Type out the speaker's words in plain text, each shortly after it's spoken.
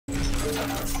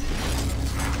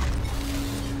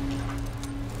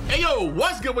Hey yo,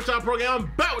 what's good with y'all program?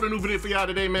 I'm back with a new video for y'all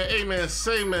today, man. Hey man,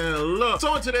 say man, look.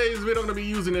 So in today's video, I'm gonna be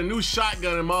using a new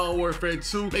shotgun in Modern Warfare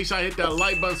 2. Make sure I hit that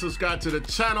like button, subscribe to the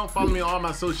channel, follow me on all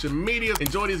my social medias.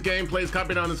 Enjoy these gameplays,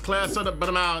 copy down this class setup, but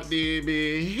I'm out,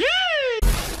 DB.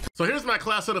 So here's my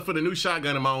class setup for the new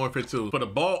shotgun in Modern Warfare 2. For the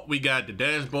bolt, we got the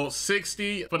Dash Bolt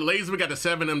 60. For the laser, we got the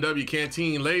 7 MW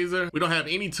Canteen laser. We don't have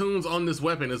any tunes on this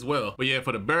weapon as well. But yeah,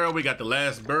 for the barrel, we got the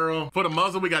last barrel. For the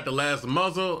muzzle, we got the last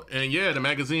muzzle. And yeah, the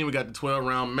magazine, we got the 12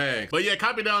 round mag. But yeah,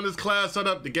 copy down this class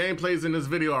setup. The gameplays in this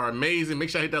video are amazing. Make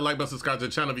sure I hit that like button, subscribe to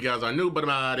the channel if you guys are new. But I'm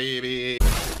out, baby.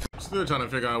 Still trying to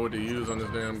figure out what to use on this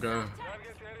damn gun.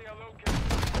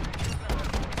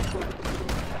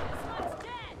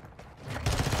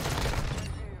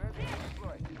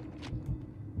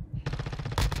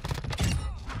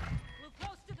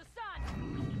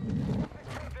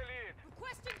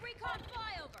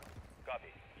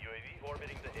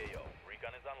 Orbiting the AO.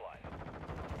 Recon is online.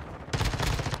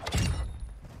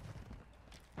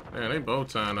 Man, they both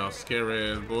tying out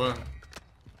scary ass, boy.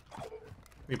 Let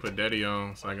me put Daddy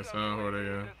on so I can sound where they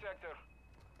are.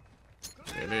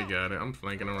 Yeah, they got it. I'm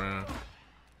flanking around.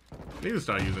 Need to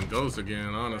start using ghosts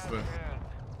again, honestly.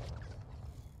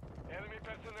 Enemy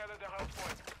personnel at the hard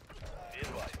point. Be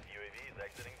advised, UAV is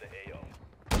exiting the AO.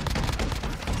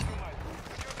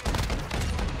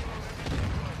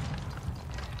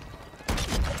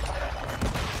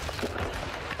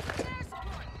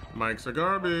 Mics are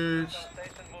garbage.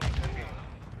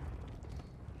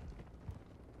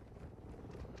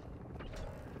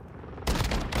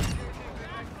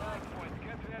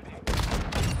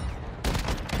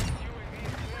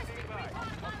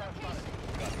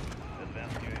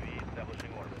 Advanced UAV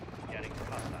establishing orbit. Scanning for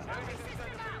hostile.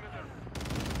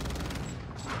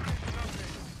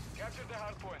 Capture the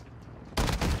hard point.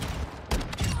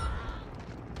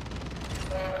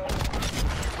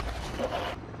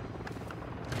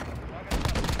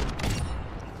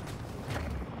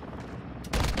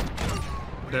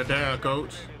 That down,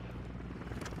 coach.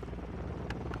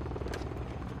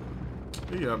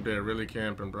 He up there really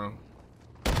camping, bro.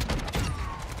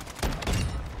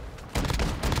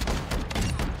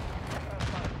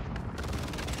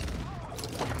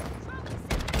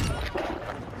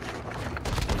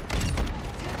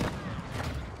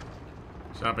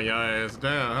 Chopping your ass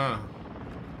down, huh?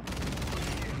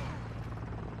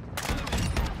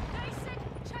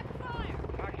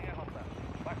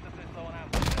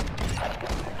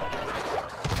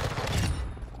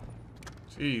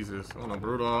 Jesus, on a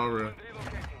brutal already.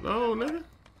 No, nigga.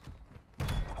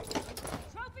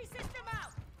 Trophy system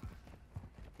out.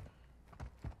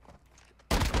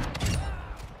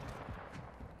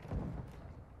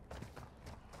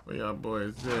 Where y'all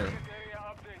boys at?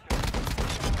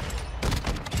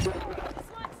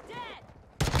 Slot's dead.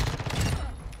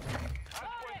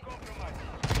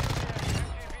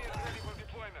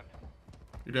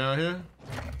 You down here?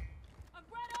 I'm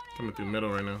right on it. Coming through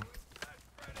middle right now.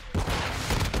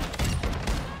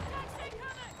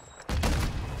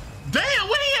 Damn,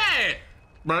 where he at?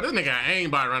 Bro, this nigga got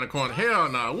aimbot around the corner. Hell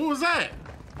no. What was that?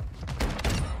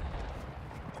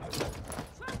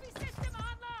 Trophy system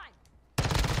online.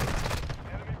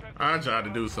 I tried to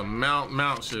do some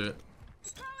mount shit.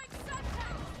 Throwing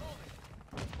sunshine.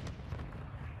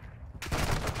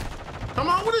 Come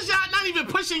on, what is y'all not even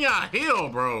pushing y'all hill,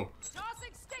 bro?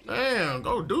 Tossing stick. Damn,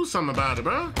 go do something about it,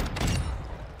 bro.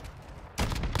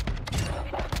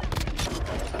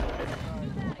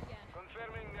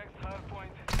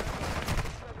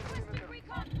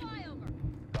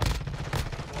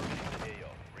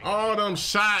 All them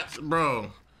shots,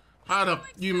 bro. How the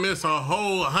you miss a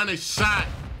whole 100 shot?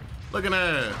 Look at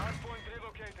that.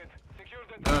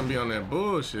 Gotta be on that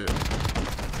bullshit.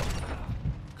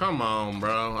 Come on,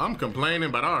 bro. I'm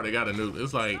complaining, but I already got a nuke.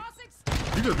 It's like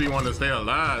you just be wanting to stay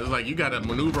alive. It's like you gotta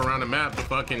maneuver around the map to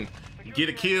fucking get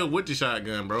a kill with the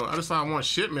shotgun, bro. I just thought I want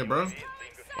shipment, bro.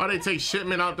 Why they take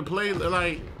shipment out the play?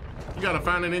 Like you gotta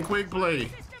find it in quick play. You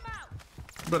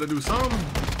better do something.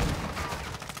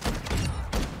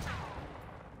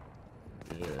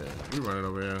 We running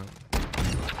over here.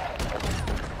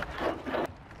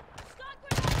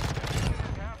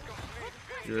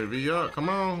 UAV up, come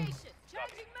on.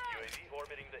 UAV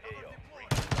orbiting the AO.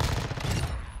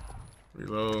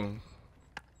 Reload.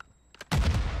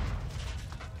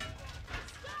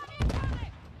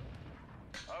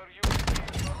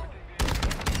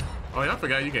 Oh, yeah, I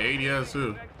forgot you can ADS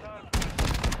too.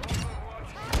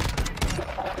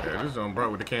 Yeah, this one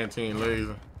brought with the canteen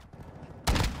laser.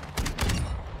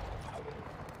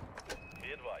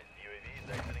 Be advised, UAV is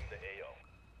exiting the AO.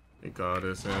 He called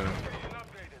us in.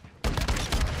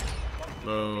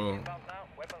 Low. Inbound now,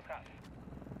 weapons hot.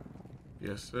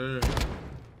 Yes, sir.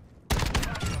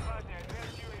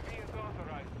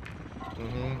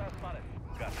 Mm-hmm. Last spotted.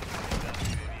 Got it.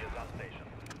 UAV is on station.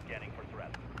 Scanning for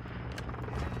threats.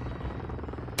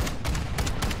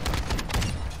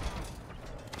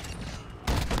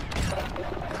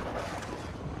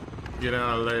 Get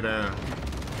down and lay down.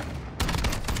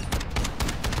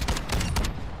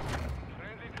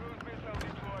 Friendly cruise missile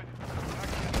deployed.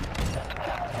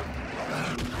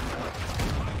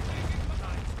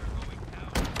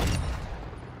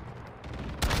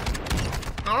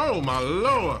 Oh my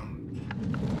lord!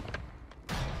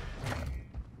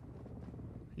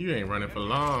 You ain't running for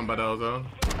long, but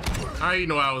how you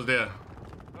know I was there?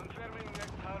 Confirming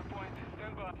next hard point.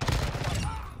 Stand by.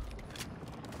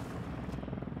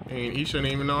 He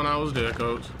shouldn't even known I was there,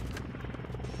 coach.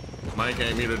 Mike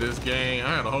ain't muted this game.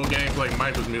 I had a whole game like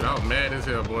Mike was muted. I was mad as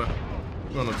hell, boy.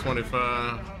 We're on the 25.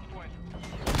 Hard point.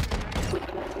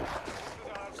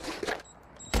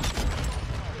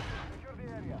 Secure the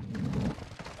area.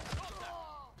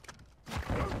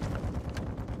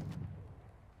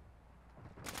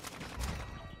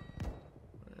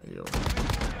 Yo.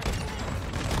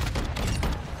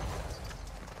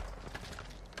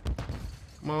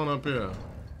 Come on up here.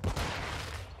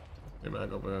 Get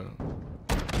back up here.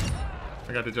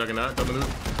 I got the juggernaut coming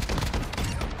through.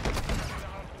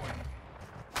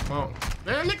 Come on.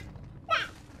 Man, nigga.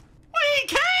 Where he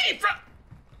came from?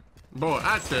 Boy,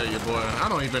 I tell you, boy, I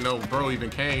don't even know where bro even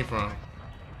came from.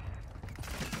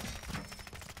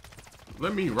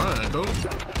 Let me run, coach.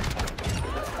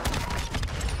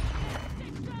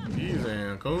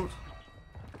 Easy, coach.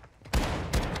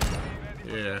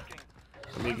 Yeah.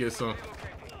 Let me get some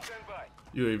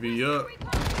UAV up.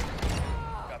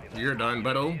 You're done,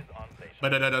 buddo.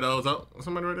 But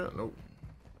somebody right there? Nope.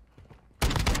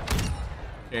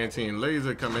 Canteen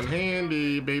laser come in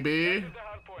handy, baby.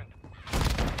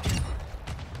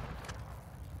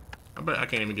 I bet I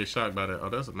can't even get shot by that. Oh,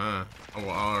 that's mine. Oh,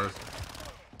 well, ours.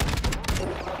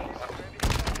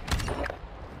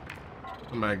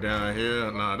 I'm back down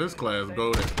here. Nah, this class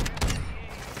goated.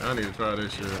 I need to try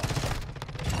this shit.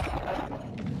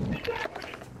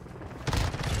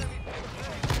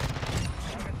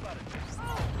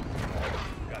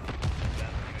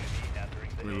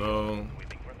 Reload.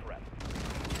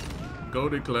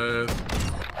 Goated class.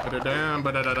 Put it down,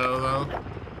 but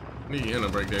need to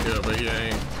break that hill, but he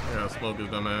ain't. I gotta smoke his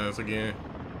dumb ass again.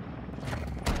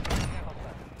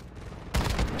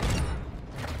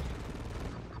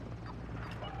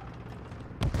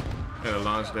 Gotta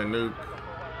launch that nuke.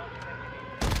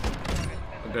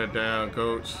 Put that down,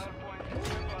 coach.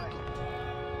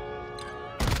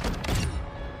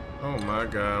 Oh my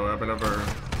god, what happened to her?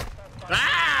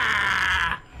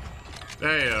 Ah!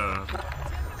 Damn.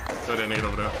 Throw that nade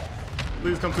over there.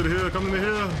 Please come to the hill, come to the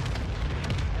hill.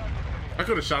 I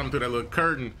could have shot him through that little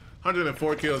curtain.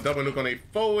 104 kills, double nuke on a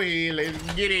forehead. Let's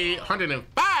get it.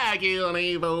 105 kills on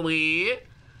a forehead.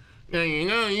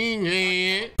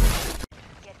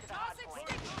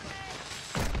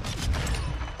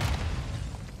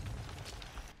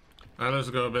 Alright, let's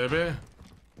go, baby.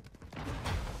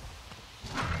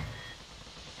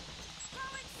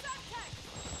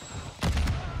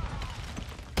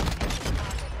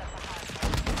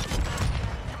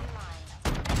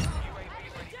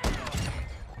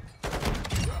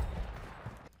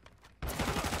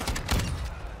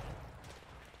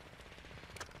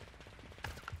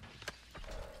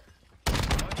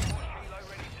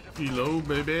 Hello,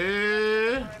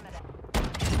 baby.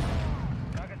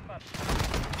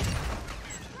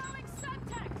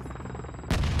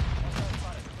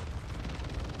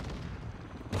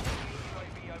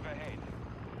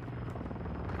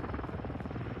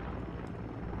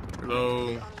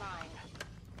 Hello.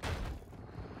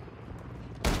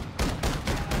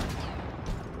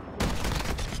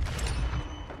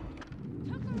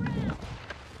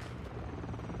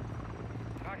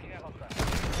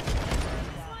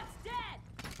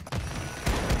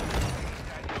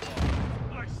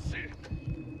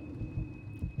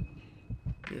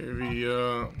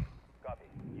 Copy.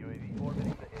 UAV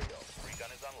orbiting the AO.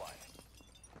 Recon is online.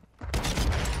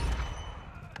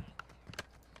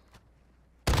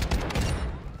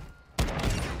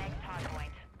 Next hard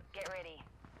point. Get ready.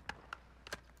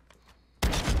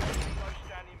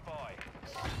 Standing by.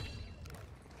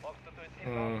 Box to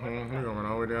 13. We're going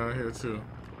all the way down here too.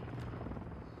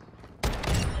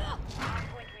 Hard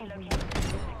point relocated.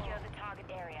 Secure the target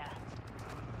area.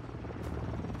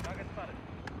 Target spotted.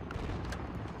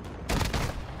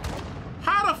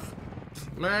 How the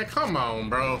man, come on,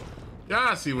 bro.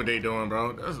 Y'all see what they doing,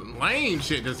 bro. That's lame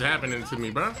shit that's happening to me,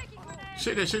 bro. Sticky grenade!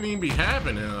 Shit that shouldn't even be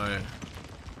happening. Like,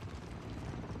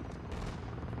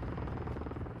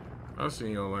 I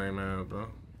seen your lame ass, bro.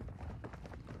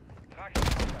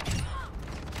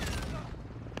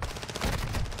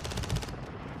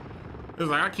 It's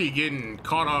like I keep getting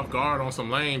caught off guard on some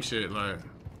lame shit. Like,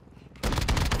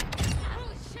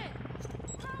 Holy shit!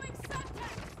 Throwing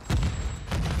subtext!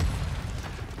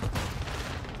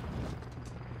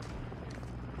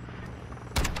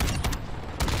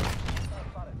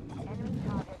 Enemy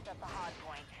targets at the hard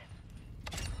point.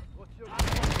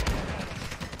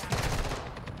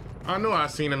 I know I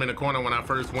seen him in the corner when I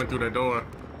first went through the door.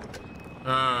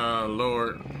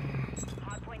 Lord.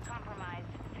 Hard point compromised.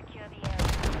 Secure the area.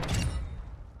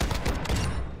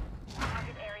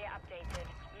 Target area updated.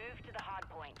 Move to the hard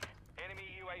point. Enemy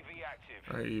UAV active.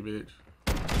 Hey, you bitch.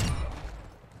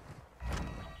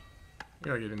 We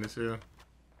gotta get in this here.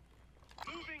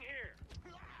 Moving here.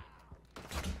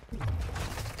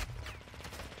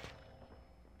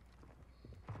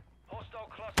 Hostile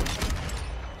cluster.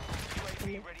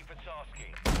 UAV ready for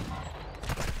tasking.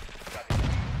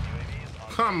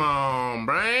 Come on,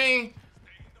 brain.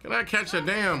 Can I catch a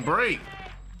damn break?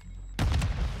 Enemy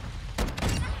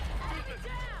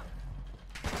down!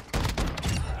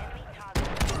 Enemy target.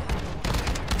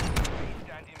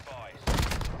 Standing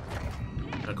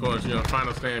by. Of course, you know,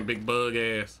 final stand, big bug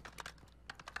ass.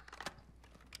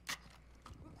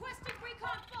 Requesting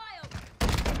recon filed!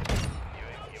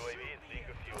 UAV is being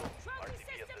fuel. Trophy RTB at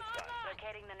system this time. online!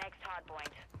 Locating the next hard point.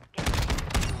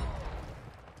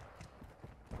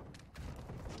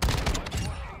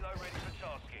 Helo ready for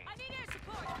tasking. I need air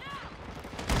support now!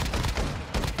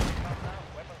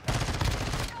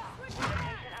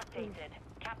 Location updated.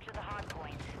 Capture the hard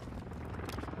point.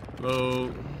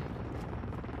 Load.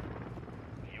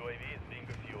 UAV is being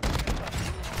fuel.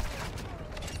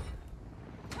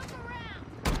 Come around!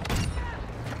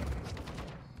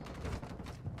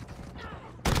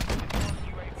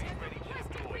 UAV ready to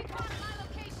Requesting deploy. recon at my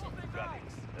location! Copy.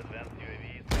 Advanced UAV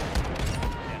is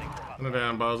scanning for Put it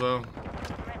down, bozo.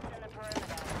 Threats in the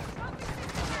perimeter.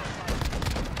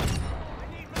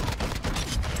 Trophy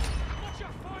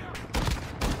system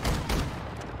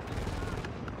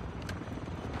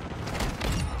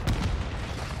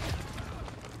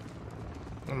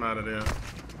I'm out of there.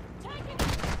 taking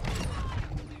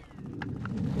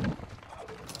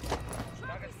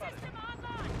Trophy system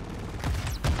online!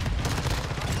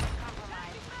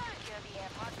 Compromised. Secure the air.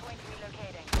 Hard point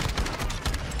relocating.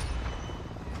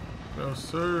 No,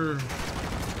 sir.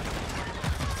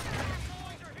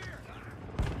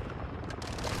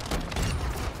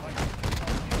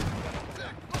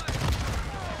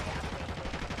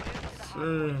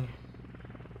 Sir.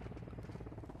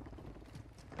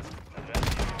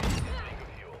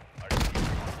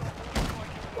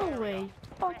 No way.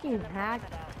 Fucking hack.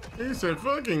 He said,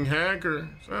 fucking hacker.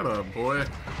 Shut up, boy.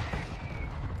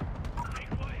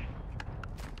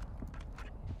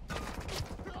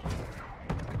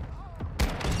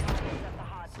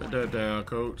 Sit that down,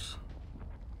 coach.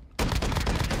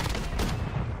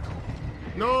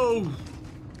 No.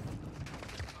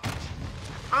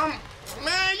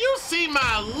 Man, you see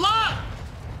my luck.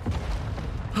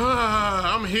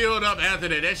 I'm healed up after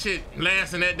that. That shit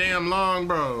lasting that damn long,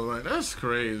 bro. Like, that's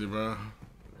crazy, bro.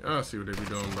 Y'all see what they be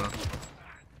doing, bro.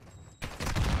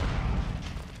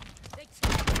 They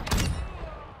take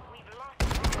We've lost.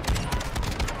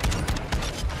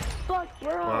 Fuck,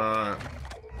 bro. Alright.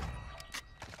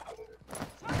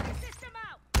 Trophy system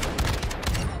out!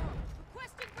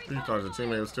 Requesting You recon thought your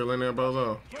teammate was still in there,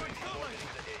 bozo? Recon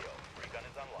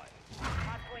is online.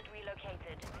 Hard point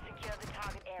relocated. Secure the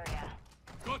target area.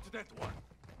 Go to that one.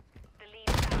 The lead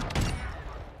is ours.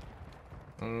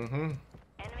 Mm-hmm.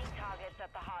 Enemy targets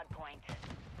at the hard point.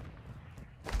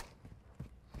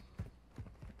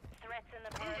 Threats in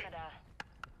the perimeter.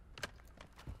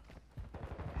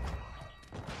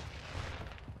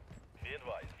 Be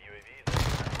advised, UAV is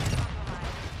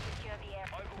Compromised. Secure the air.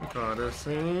 Got this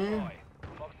scene.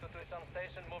 Fox 2 on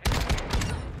station moving.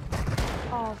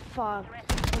 Oh, fuck.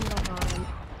 I'm behind.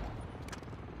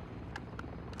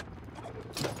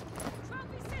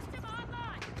 Trophy system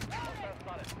online!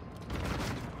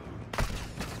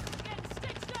 Getting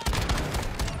stitched up!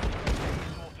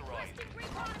 authorized. Requesting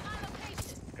recon at my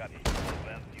location! Copy.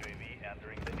 Advanced UAV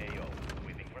entering the AO.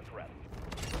 Waiting for threat.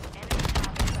 Enemy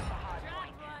targets at the hard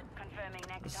point. Run. Confirming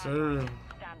next Yes, target. sir.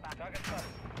 Stand by. Target spotted.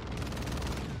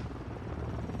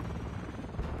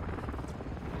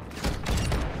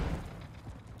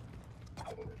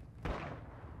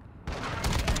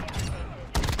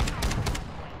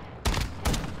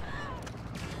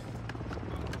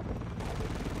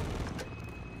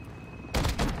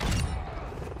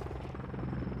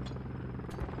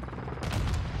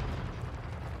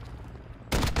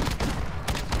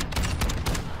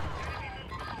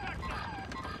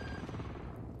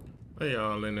 They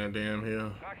all in that damn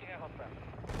hill. Marking a hostile.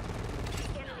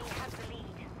 The enemy has the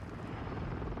lead.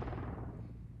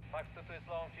 522 is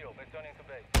low on fuel. Returning to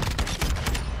base.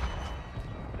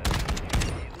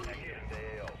 UAV is exiting the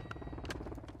AO.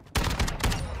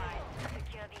 Compromise.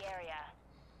 Secure the area.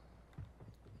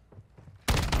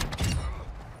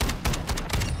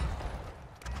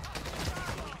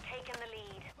 We've taken the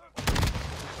lead.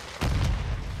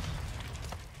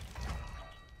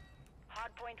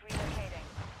 Hardpoint relocating.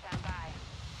 Stand by.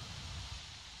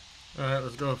 Alright,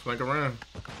 let's go. Flank around.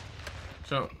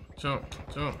 Jump, jump,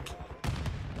 jump.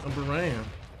 Jump around.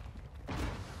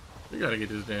 We gotta get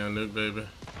this damn nuke, baby.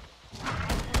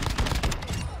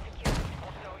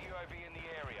 Hostile UAV in the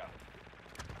area.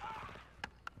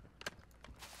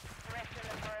 Threat in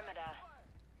the perimeter.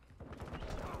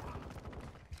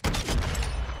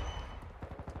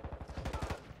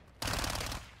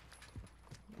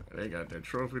 They got that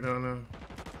trophy down there.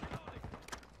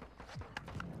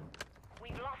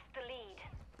 We've lost the lead.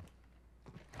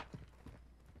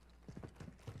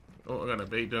 Oh, I got a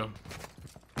bait down.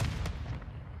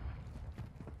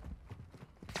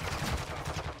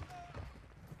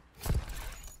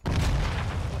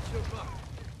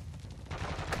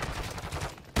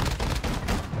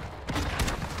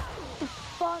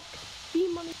 Fuck.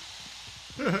 B-money.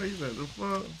 He said the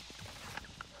fuck.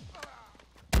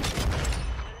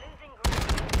 We're losing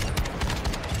ground.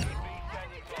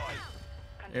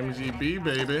 MGB,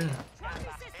 baby.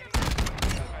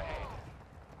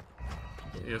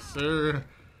 Yes, sir.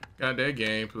 Got that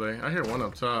gameplay. I hear one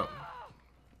up top.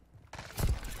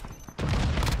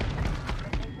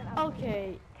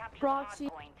 Okay. Proxy.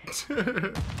 Point.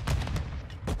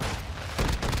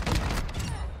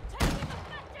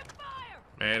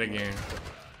 Mad again.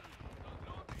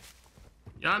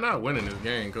 Y'all not winning this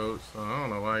game, coach. So I don't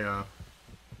know why y'all.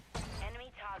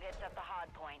 Enemy targets at the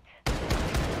hard point.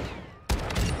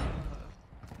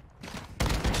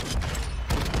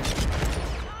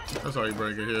 That's how you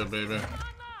break it here, baby. Online.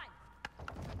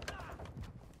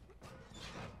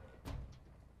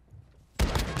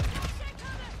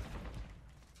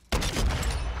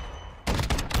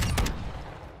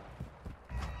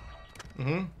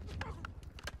 Mm-hmm.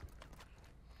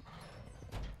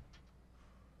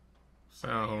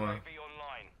 Sound horn. UAV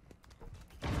online.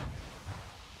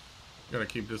 Gotta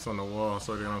keep this on the wall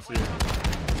so they don't see it. Next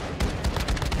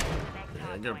Yeah,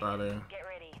 hard get up point. out of there. Get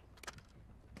ready.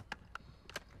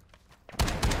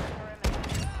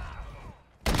 Perimeter.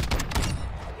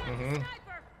 Mm-hmm.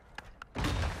 Sniper.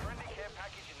 Friendly care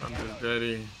package in I'm the just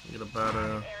ready. Get up out of there.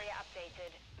 Area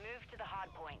updated. Move to the hard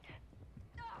point.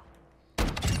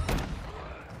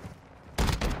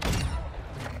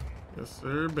 Yes,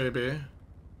 sir, baby.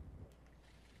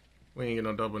 We ain't get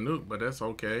no double nuke, but that's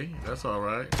okay. That's all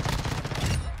right.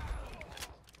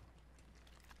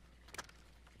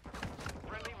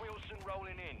 Friendly Wilson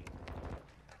rolling in.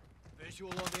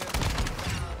 Visual on the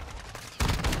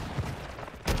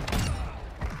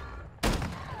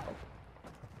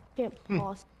Can't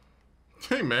pause.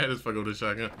 He mad as fuck with the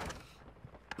shotgun.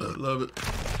 Love it.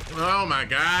 Oh my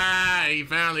god, he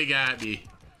finally got me.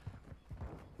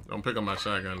 Don't pick up my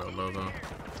shotgun though, Lozo.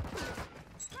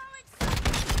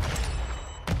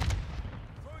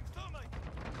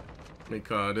 Let me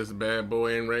call this bad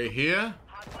boy in right here.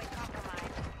 Hard point compromised.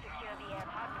 Secure the air.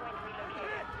 Hard point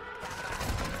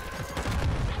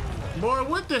relocated. Boy,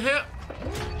 what the hell?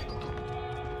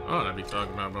 Oh, I be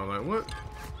talking about, bro. Like, what?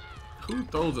 Who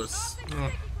throws a...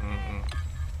 Hard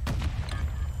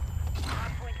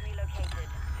point relocated.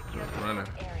 Secure the Running.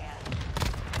 area.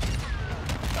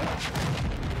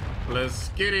 Let's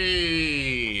get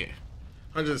it.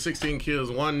 116 kills,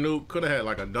 one nuke. Could have had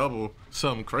like a double,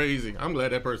 something crazy. I'm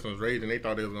glad that person was raging. They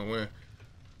thought they was gonna win.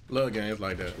 Love games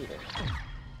like that.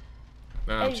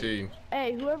 Nah, I'm cheating.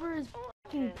 Hey, whoever is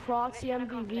fucking proxy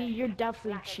MVV, you're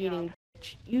definitely cheating.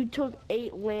 You took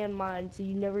 8 landmines and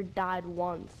you never died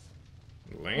once.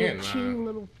 You're a cheating Landmine.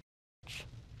 little bitch.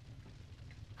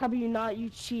 How about you not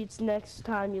use cheats next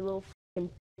time, you little fucking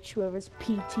bitch, whoever's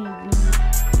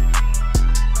PTV.